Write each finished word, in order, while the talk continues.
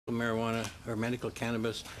marijuana or medical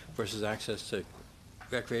cannabis versus access to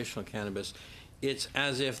recreational cannabis, it's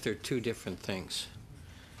as if they're two different things.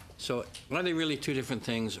 So are they really two different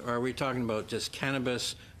things, or are we talking about just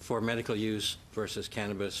cannabis for medical use versus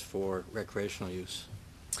cannabis for recreational use?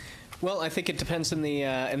 Well, I think it depends in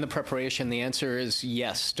the preparation. The answer is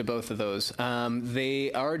yes to both of those.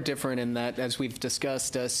 They are different in that, as we've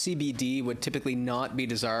discussed, CBD would typically not be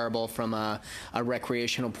desirable from a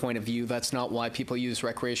recreational point of view. That's not why people use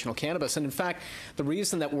recreational cannabis. And in fact, the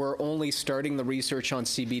reason that we're only starting the research on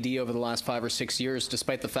CBD over the last 5 or 6 years,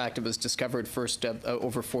 despite the fact it was discovered first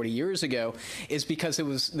over 40 years ago, is because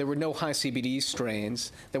there were no high CBD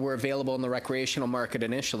strains that were available in the recreational market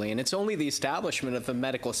initially. And it's only the establishment of the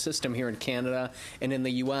medical system here in Canada and in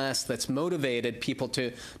the U.S. that's motivated people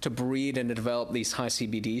to breed and to develop these high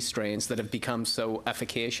CBD strains that have become so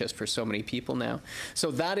efficacious for so many people now.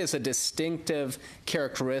 So that is a distinctive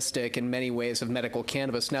characteristic in many ways of medical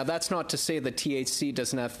cannabis. Now, that's not to say that THC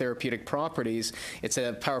doesn't have therapeutic properties. It's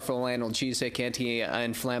a powerful analgesic,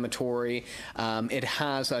 anti-inflammatory. It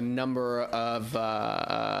has a number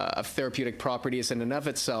of therapeutic properties in and of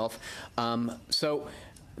itself. So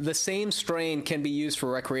the same strain can be used for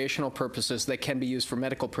recreational purposes, that can be used for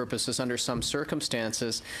medical purposes under some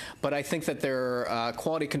circumstances, but I think that there are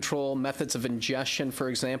quality control methods of ingestion, for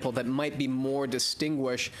example, that might be more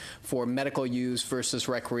distinguished for medical use versus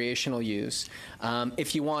recreational use.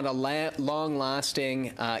 If you want a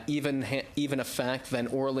long-lasting, even effect, then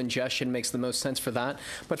oral ingestion makes the most sense for that.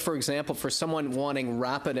 But for example, for someone wanting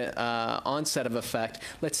rapid onset of effect,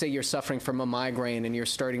 let's say you're suffering from a migraine and you're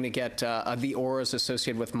starting to get the auras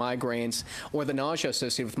associated with migraines or the nausea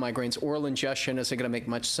associated with migraines, oral ingestion isn't going to make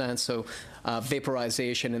much sense. So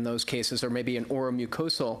vaporization in those cases, or maybe an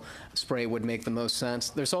oromucosal spray would make the most sense.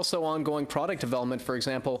 There's also ongoing product development, for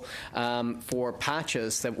example, for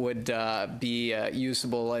patches that would be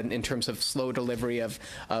usable in terms of slow delivery of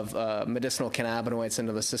medicinal cannabinoids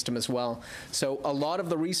into the system as well. So a lot of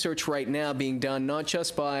the research right now being done not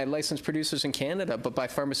just by licensed producers in Canada, but by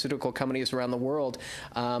pharmaceutical companies around the world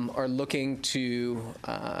are looking to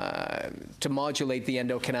modulate the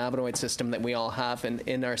endocannabinoid system that we all have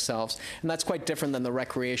in ourselves. And that's quite different than the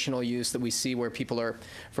recreational use that we see where people are,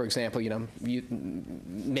 for example,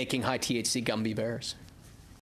 making high THC gummy bears.